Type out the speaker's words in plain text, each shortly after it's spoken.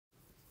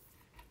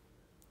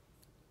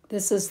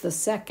This is the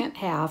second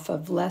half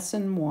of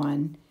Lesson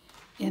 1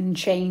 in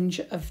Change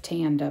of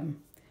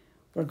Tandem.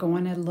 We're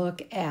going to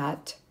look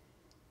at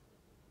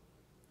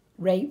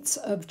rates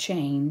of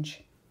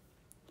change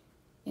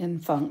in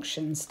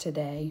functions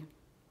today.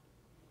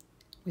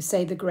 We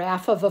say the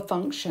graph of a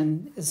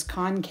function is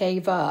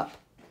concave up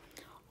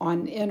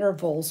on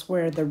intervals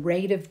where the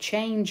rate of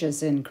change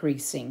is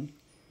increasing.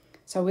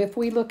 So if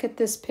we look at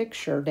this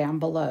picture down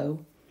below,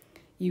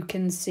 you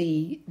can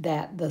see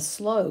that the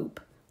slope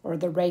or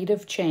the rate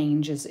of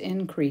change is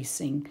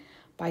increasing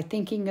by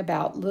thinking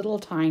about little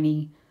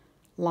tiny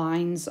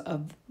lines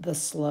of the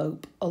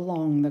slope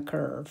along the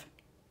curve.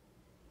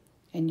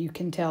 And you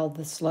can tell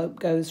the slope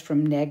goes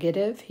from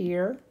negative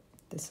here,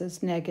 this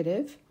is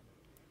negative.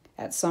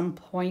 At some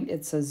point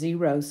it's a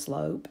zero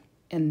slope,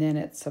 and then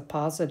it's a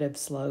positive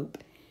slope,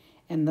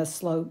 and the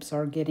slopes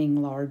are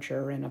getting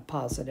larger in a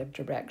positive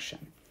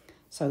direction.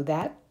 So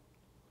that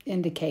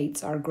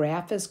indicates our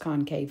graph is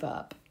concave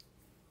up.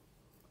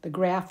 The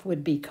graph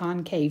would be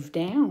concave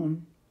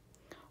down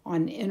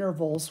on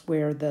intervals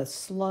where the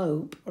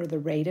slope or the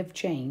rate of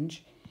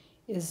change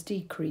is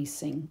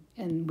decreasing.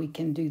 And we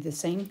can do the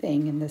same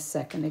thing in this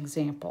second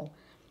example.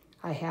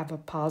 I have a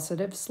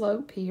positive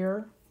slope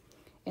here,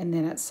 and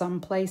then at some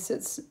place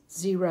it's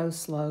zero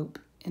slope,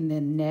 and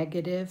then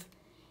negative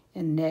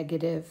and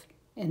negative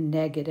and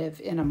negative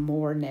in a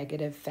more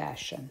negative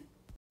fashion.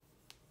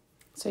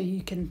 So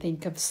you can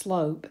think of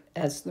slope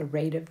as the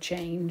rate of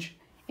change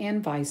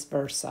and vice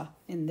versa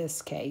in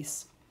this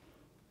case.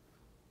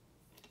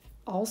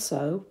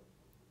 Also,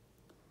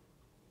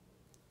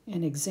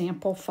 in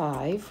example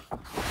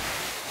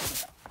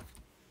 5,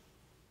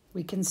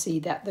 we can see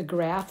that the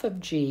graph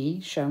of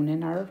G, shown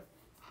in our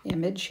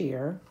image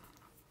here,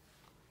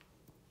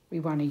 we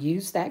want to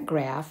use that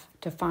graph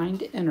to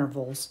find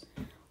intervals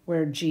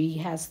where G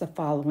has the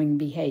following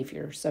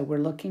behavior. So we're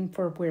looking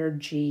for where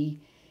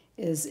G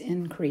is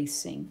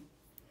increasing.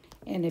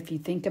 And if you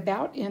think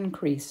about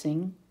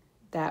increasing,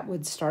 that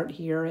would start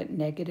here at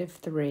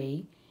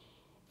 -3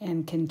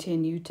 and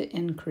continue to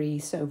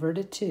increase over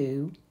to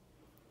 2.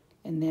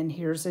 And then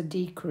here's a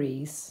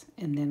decrease,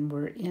 and then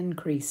we're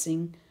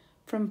increasing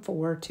from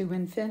 4 to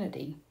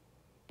infinity.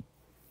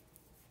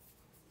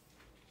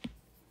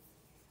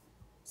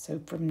 So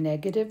from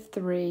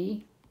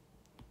 -3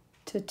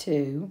 to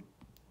 2,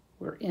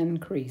 we're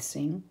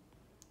increasing,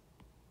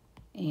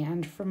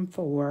 and from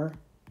 4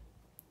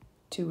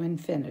 to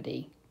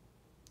infinity.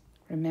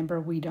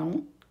 Remember, we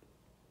don't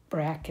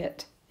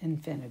bracket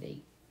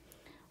infinity.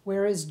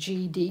 Where is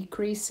G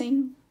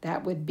decreasing?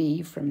 That would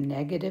be from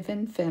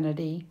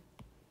 -infinity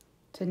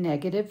to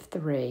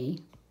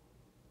 -3,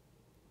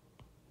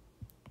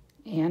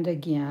 and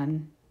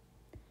again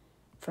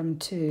from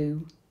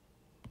 2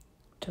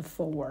 to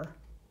 4.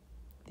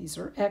 These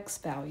are x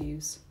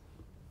values.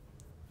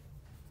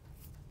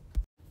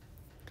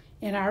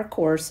 In our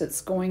course,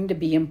 it's going to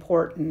be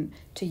important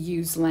to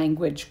use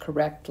language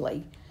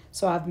correctly.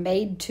 So I've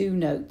made 2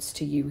 notes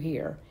to you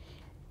here.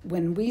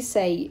 When we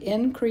say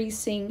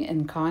increasing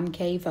and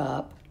concave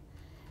up,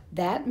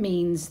 that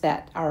means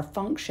that our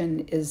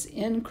function is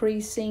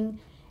increasing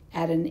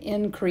at an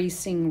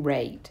increasing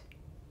rate.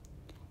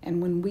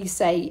 And when we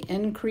say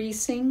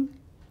increasing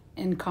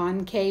and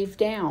concave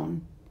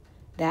down,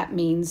 that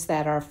means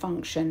that our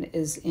function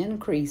is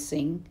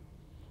increasing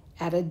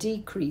at a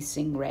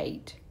decreasing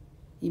rate.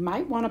 You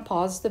might want to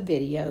pause the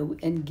video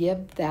and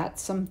give that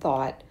some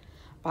thought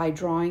by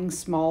drawing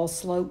small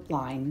slope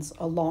lines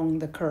along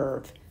the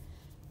curve.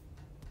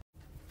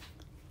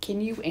 Can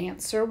you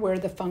answer where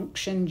the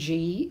function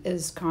G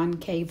is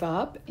concave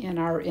up in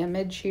our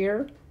image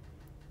here?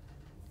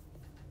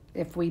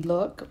 If we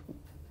look,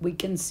 we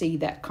can see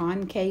that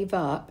concave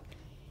up,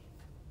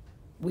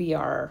 we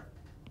are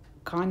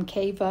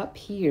concave up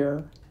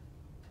here,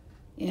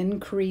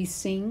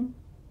 increasing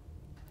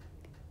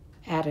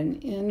at an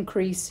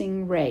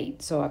increasing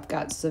rate. So I've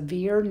got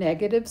severe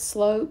negative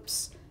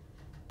slopes.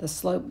 The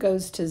slope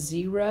goes to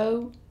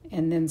 0,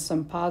 and then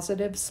some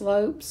positive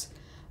slopes.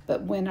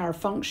 But when our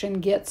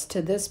function gets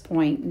to this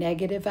point,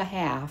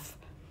 -1/2,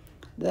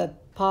 the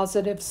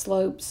positive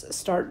slopes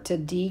start to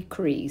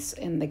decrease,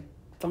 and the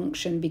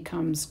function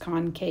becomes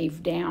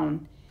concave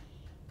down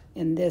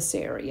in this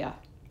area.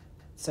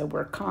 So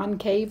we're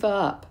concave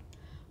up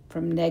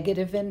from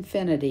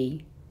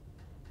 -infinity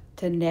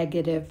to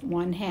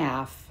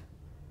 -1/2.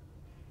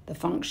 The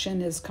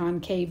function is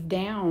concave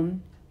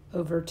down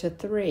over to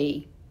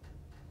 3,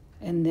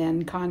 and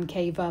then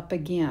concave up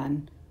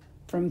again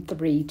from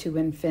 3 to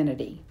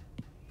infinity.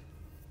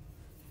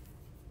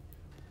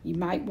 You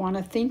might want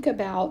to think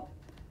about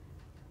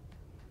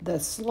the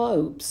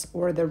slopes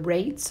or the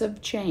rates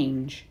of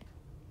change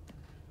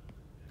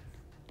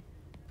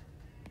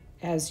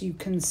as you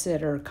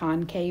consider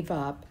concave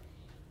up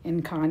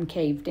and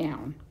concave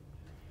down.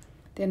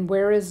 Then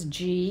where is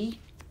G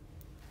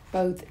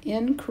both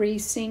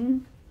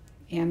increasing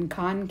and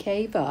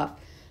concave up?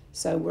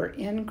 So we're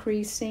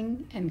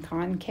increasing and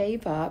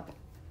concave up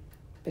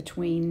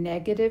between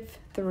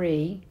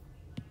 -3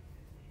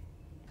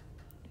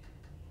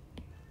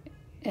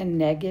 and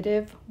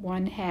negative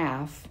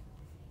 1/2,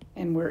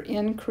 and we're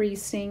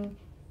increasing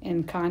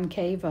in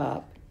concave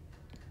up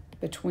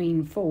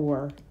between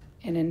 4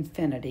 and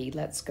infinity.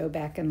 Let's go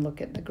back and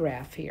look at the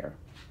graph here.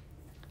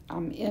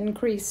 I'm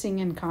increasing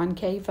in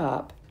concave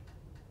up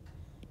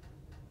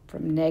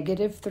from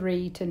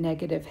 -3 to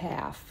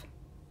 -1/2.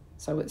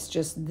 So it's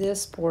just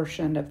this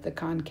portion of the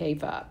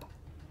concave up.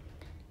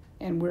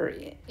 And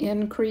we're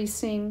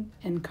increasing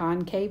in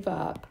concave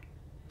up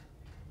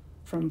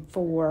from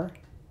 4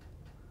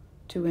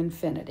 to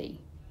infinity.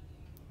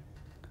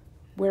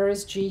 Where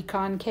is G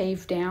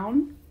concave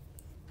down?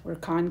 We're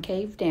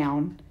concave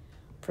down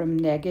from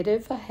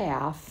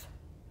 -1/2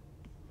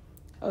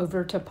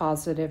 over to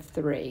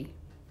 +3.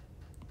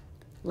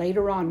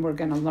 Later on, we're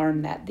going to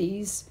learn that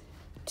these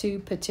two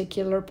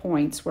particular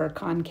points where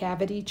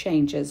concavity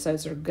changes,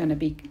 those are going to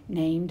be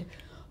named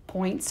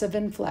points of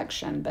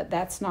inflection, but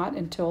that's not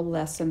until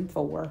lesson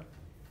 4.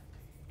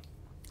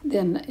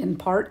 Then in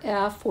part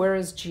F, where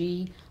is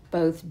G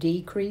both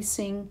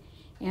decreasing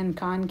and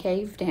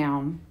concave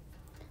down?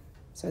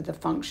 So the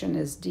function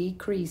is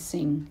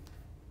decreasing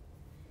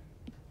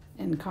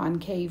and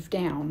concave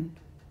down.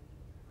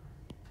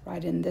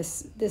 Right, in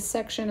this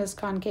section is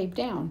concave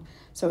down.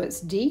 So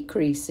it's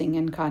decreasing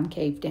and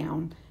concave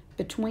down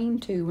between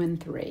 2 and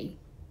 3.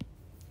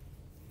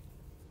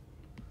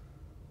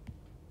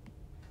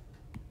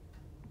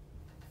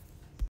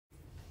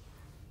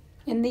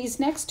 In these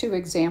next two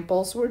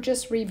examples, we're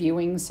just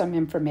reviewing some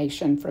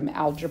information from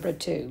Algebra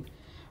 2.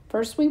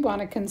 First, we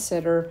want to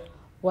consider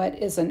what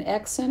is an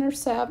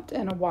x-intercept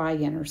and a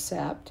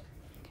y-intercept.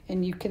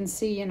 And you can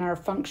see in our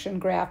function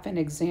graph in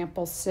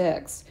example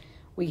 6,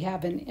 we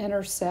have an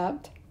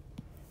intercept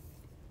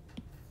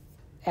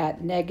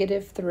at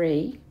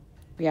 -3,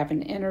 we have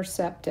an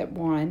intercept at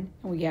 1,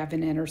 and we have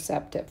an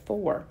intercept at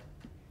 4.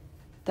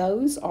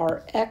 Those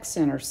are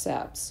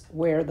x-intercepts,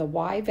 where the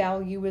y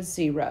value is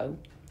 0,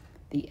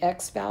 the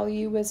x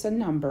value is a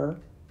number,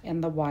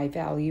 and the y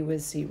value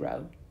is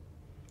 0.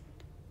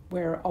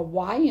 Where a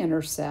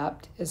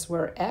y-intercept is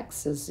where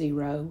x is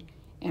 0,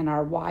 and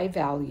our y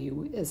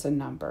value is a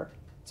number.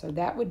 So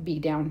that would be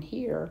down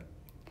here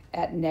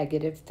at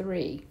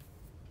 -3,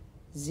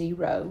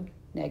 0,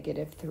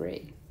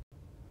 -3.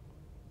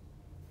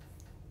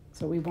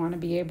 So we want to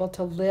be able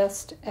to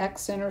list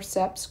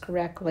x-intercepts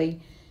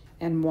correctly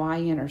and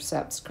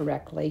y-intercepts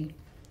correctly.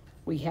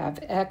 We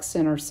have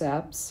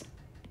x-intercepts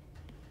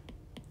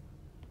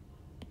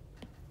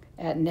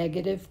at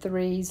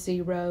 -3,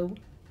 0,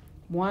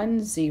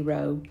 1,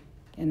 0,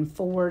 and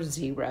 4,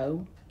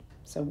 0.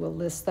 So we'll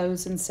list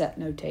those in set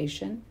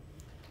notation.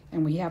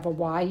 And we have a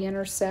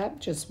y-intercept,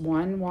 just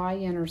one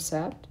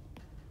y-intercept,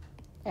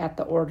 at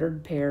the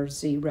ordered pair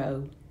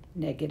 0,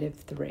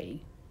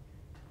 -3.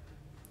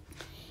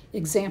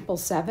 Example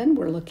 7,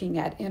 we're looking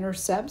at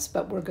intercepts,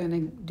 but we're going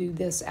to do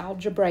this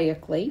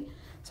algebraically.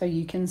 So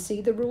you can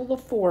see the rule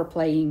of 4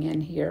 playing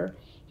in here.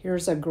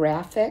 Here's a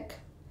graphic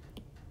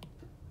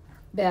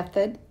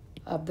method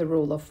of the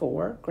rule of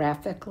 4,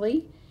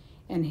 graphically,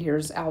 and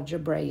here's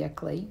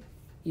algebraically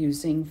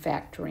using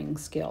factoring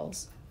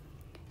skills.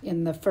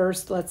 In the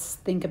first, let's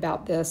think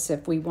about this.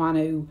 If we want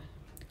to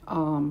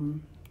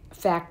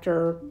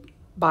factor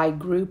by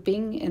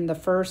grouping in the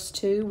first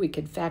two, we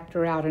could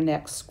factor out an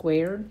x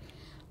squared,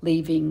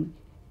 leaving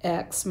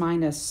x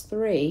minus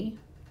 3.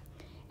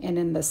 And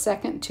in the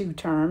second two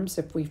terms,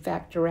 if we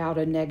factor out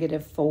a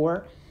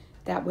 -4,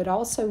 that would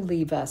also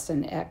leave us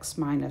an x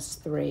minus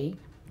 3.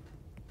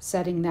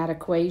 Setting that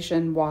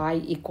equation y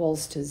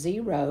equals to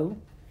 0,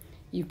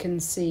 you can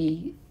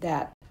see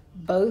that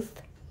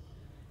both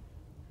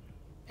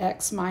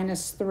x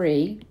minus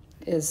 3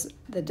 is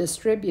the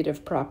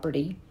distributive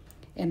property,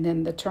 and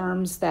then the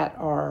terms that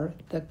are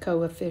the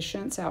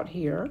coefficients out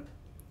here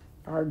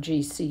are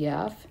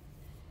GCF,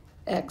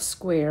 x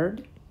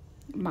squared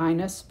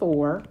minus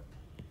 4,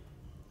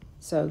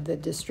 so the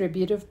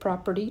distributive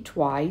property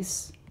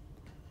twice,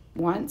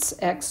 once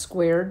x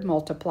squared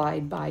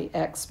multiplied by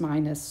x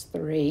minus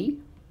 3,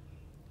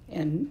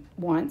 and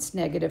once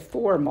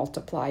 -4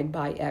 multiplied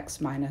by x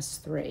minus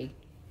 3.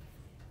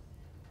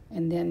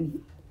 And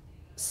then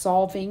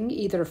solving,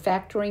 either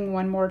factoring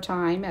one more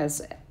time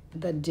as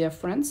the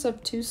difference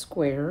of two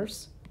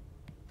squares,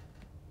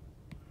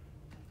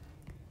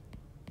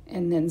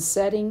 and then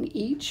setting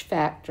each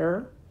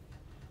factor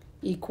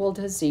equal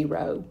to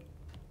 0.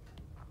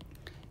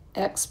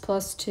 X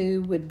plus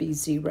 2 would be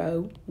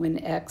 0 when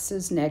x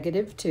is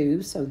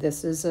 -2, so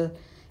this is a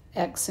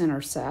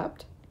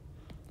x-intercept.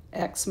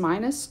 X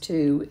minus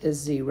 2 is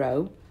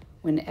 0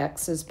 when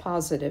x is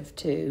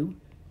 +2,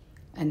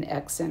 an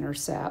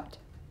x-intercept.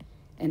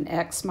 And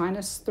x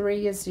minus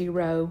 3 is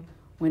 0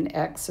 when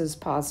x is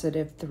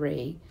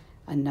 +3,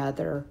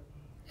 another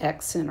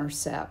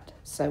x-intercept.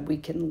 So we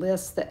can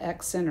list the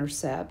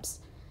x-intercepts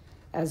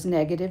as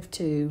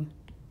 -2,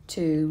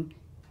 2,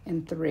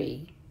 and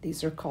 3.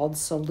 These are called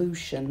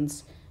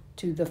solutions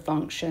to the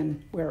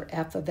function where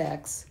f of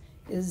x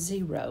is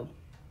 0.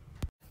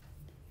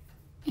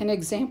 In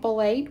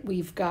example 8,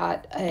 we've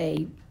got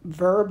a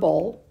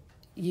verbal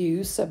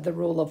use of the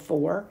rule of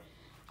 4.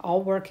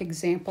 I'll work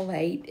example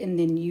 8, and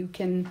then you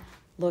can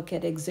look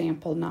at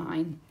example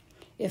 9.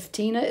 If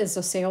Tina is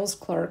a sales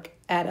clerk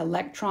at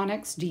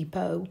Electronics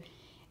Depot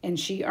and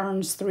she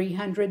earns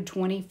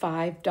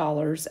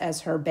 $325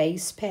 as her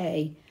base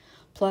pay,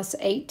 plus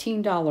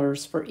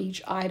 $18 for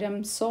each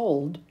item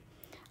sold,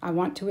 I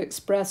want to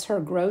express her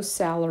gross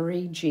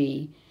salary,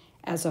 G,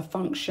 as a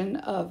function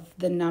of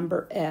the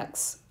number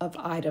X of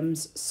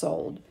items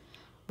sold.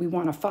 We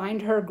want to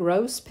find her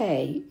gross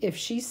pay if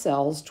she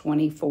sells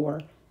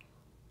 24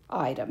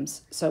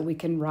 items. So we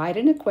can write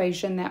an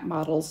equation that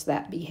models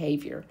that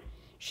behavior.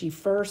 She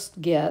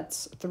first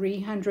gets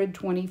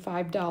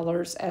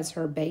 $325 as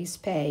her base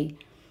pay,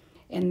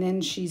 and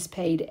then she's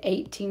paid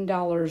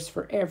 $18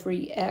 for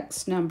every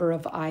X number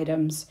of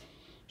items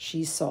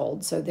she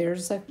sold. So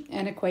there's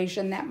an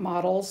equation that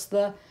models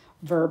the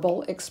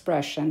verbal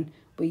expression.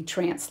 We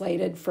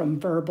translated from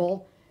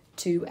verbal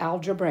to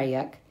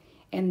algebraic,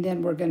 and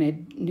then we're going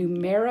to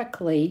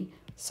numerically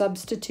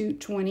substitute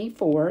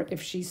 24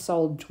 if she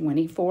sold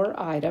 24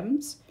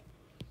 items.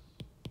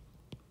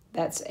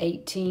 That's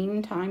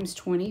 18 times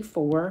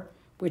 24,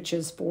 which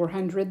is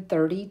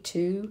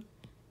 432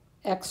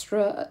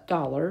 extra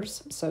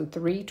dollars, so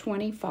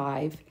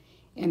 $325,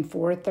 and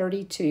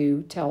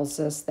 432 tells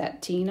us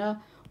that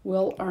Tina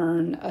will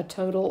earn a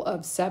total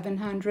of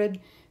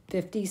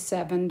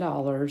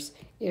 $757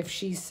 if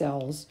she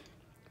sells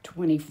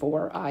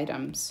 24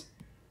 items.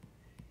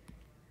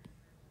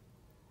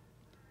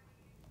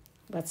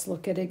 Let's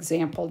look at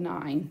example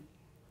 9.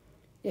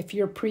 If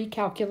your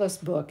pre-calculus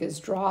book is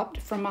dropped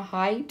from a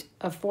height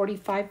of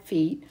 45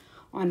 feet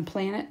on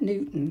planet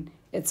Newton,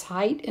 its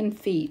height in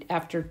feet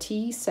after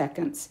t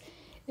seconds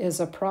is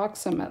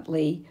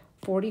approximately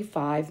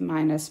 45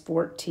 minus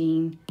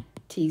 14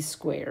 t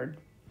squared.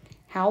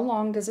 How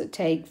long does it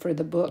take for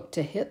the book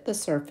to hit the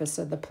surface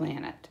of the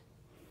planet?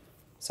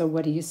 So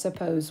what do you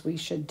suppose we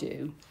should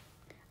do?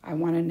 I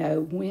want to know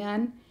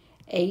when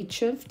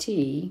h of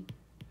t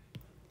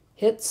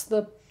hits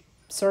the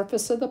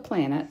surface of the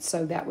planet,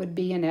 so that would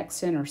be an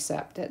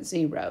x-intercept at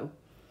 0.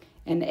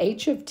 And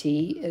h of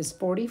t is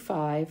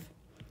 45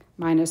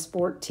 minus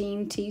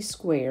 14t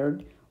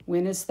squared.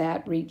 When does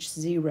that reach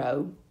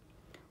 0?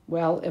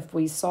 Well, if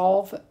we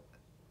solve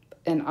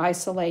and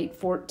isolate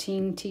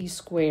 14t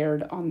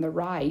squared on the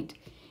right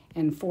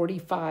and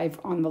 45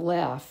 on the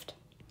left,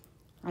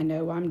 I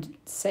know I'm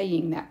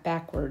saying that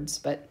backwards,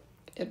 but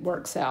it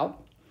works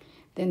out,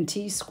 then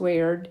t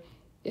squared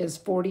is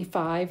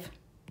 45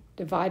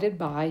 divided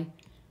by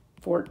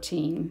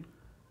 14.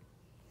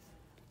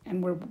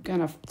 And we're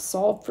going to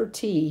solve for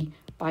t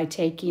by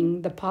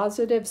taking the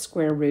positive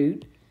square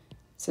root,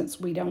 since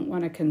we don't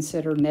want to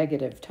consider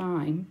negative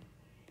time,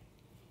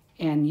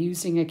 and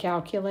using a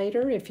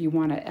calculator, if you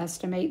want to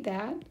estimate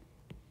that,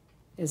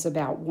 is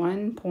about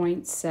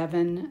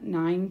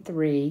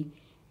 1.793,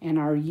 and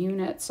our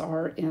units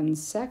are in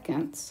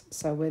seconds,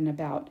 so in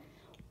about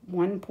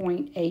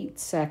 1.8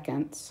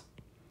 seconds,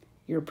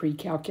 your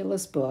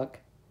pre-calculus book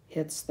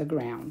hits the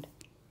ground.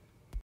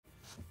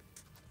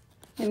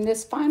 In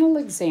this final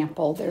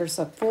example, there's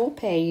a full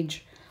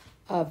page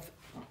of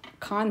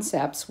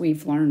concepts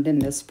we've learned in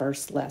this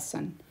first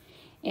lesson,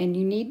 and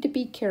you need to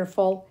be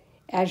careful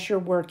as you're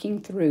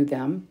working through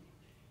them.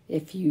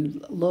 If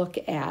you look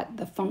at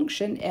the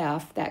function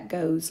f that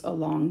goes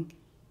along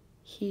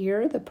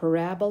here, the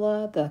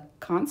parabola, the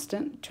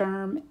constant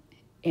term,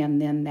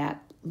 and then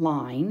that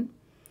line,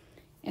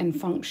 and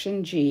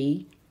function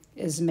g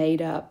is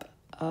made up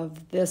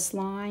of this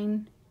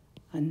line,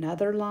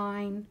 another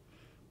line,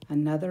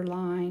 another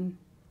line,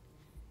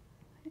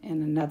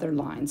 and another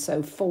line.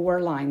 So 4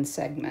 line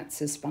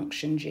segments is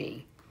function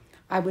g.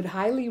 I would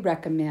highly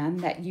recommend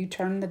that you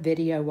turn the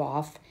video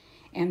off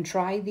and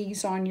try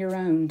these on your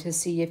own to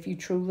see if you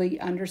truly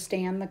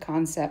understand the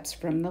concepts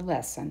from the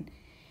lesson,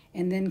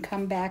 and then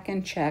come back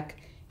and check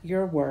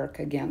your work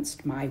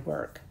against my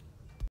work.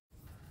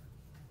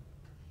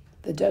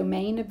 The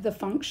domain of the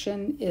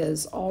function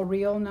is all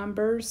real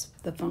numbers.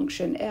 The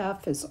function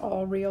f is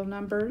all real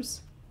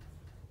numbers.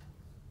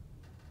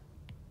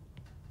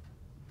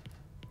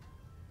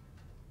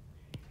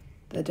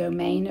 The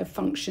domain of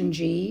function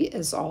g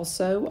is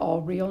also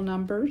all real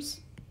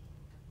numbers.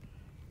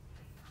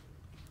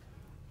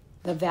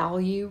 The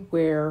value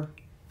where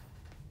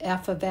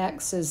f of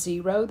x is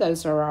 0,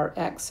 those are our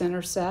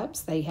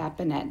x-intercepts. They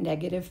happen at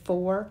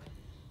 -4,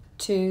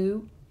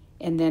 2,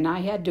 and then I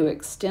had to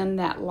extend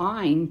that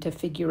line to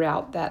figure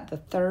out that the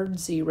third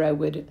 0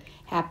 would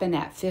happen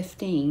at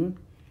 15.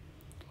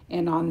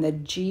 And on the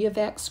g of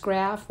x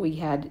graph, we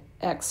had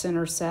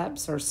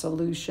x-intercepts or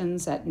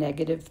solutions at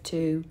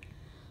 -2,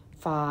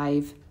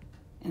 5,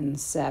 and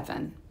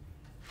 7.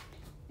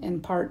 In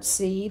part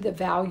C, the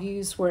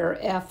values where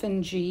f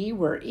and g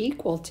were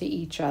equal to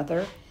each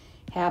other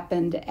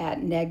happened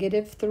at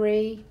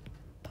 -3,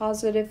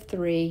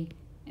 +3,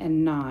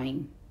 and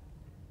 9.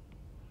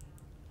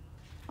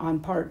 On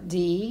part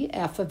D,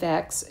 f of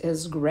x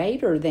is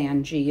greater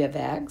than g of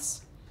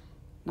x,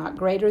 not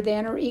greater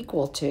than or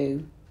equal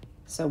to,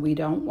 so we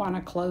don't want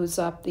to close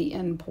up the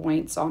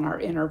endpoints on our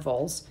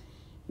intervals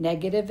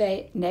negative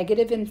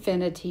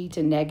infinity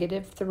to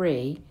negative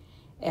 3,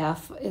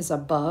 f is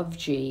above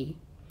g,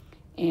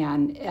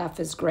 and f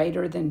is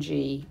greater than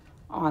g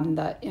on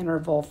the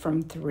interval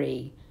from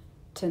 3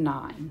 to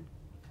 9.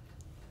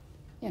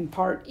 In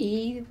part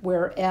E,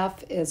 where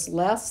f is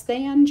less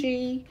than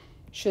g,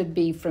 should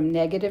be from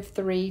negative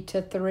 3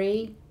 to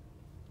 3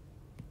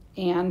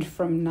 and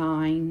from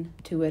 9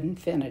 to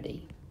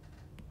infinity.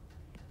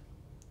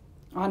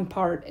 On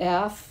part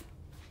F,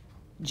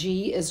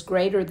 g is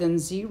greater than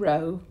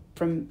 0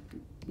 from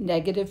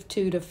negative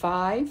 2 to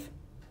 5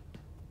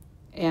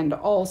 and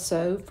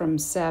also from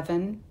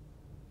 7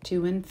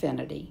 to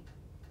infinity.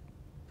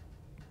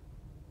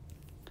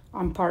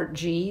 On part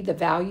G, the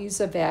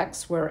values of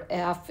x where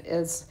f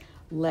is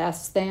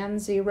less than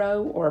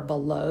 0 or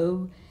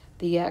below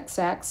the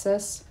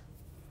x-axis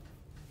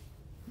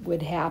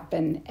would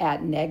happen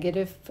at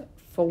negative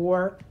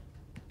 4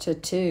 to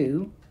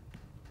 2.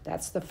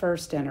 That's the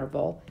first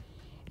interval.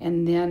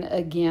 And then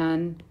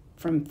again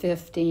from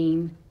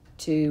 15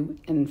 to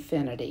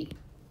infinity.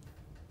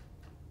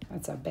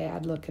 That's a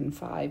bad looking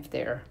 5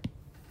 there.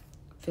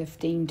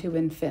 15 to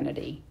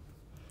infinity.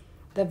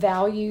 The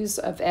values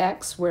of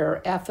x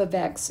where f of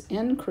x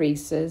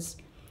increases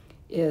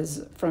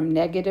is from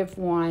negative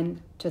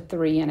 1 to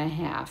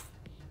 3.5.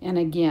 And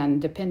again,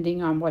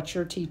 depending on what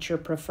your teacher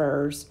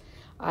prefers,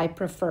 I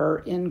prefer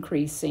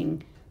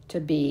increasing to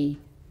be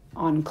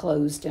on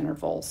closed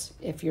intervals.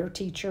 If your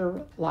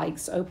teacher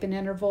likes open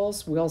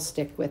intervals, we'll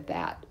stick with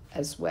that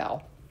as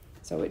well.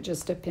 So it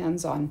just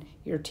depends on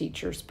your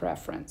teacher's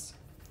preference.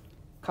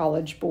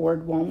 College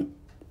Board won't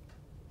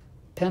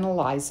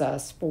penalize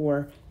us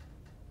for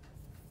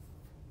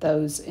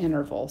those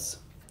intervals.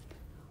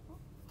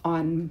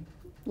 On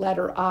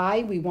letter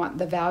I, we want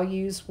the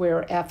values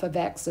where f of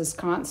x is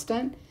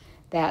constant.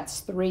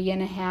 That's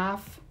 3.5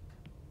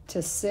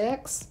 to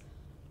 6.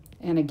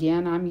 And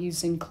again, I'm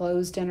using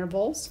closed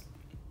intervals.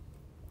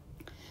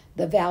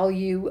 The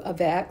value of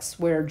x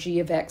where g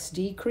of x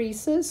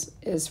decreases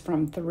is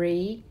from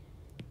 3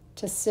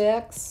 to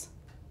 6.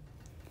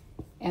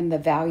 And the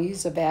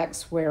values of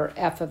x where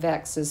f of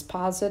x is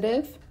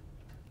positive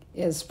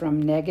is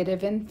from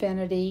negative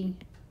infinity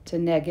to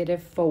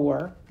negative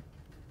 4.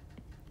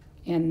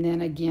 And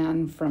then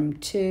again from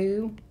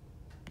 2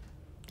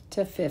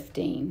 to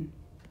 15.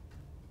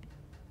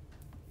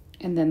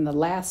 And then the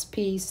last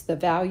piece, the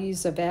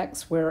values of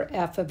x where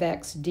f of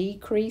x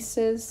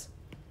decreases.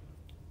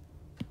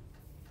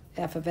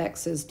 F of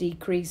x is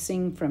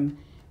decreasing from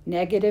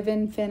negative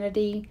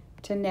infinity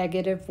to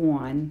negative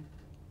 1.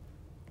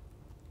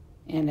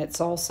 And it's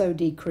also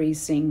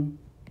decreasing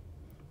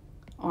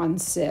on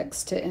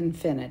 6 to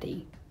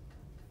infinity.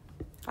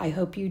 I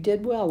hope you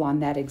did well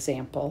on that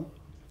example.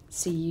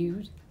 See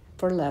you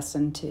for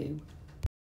lesson 2.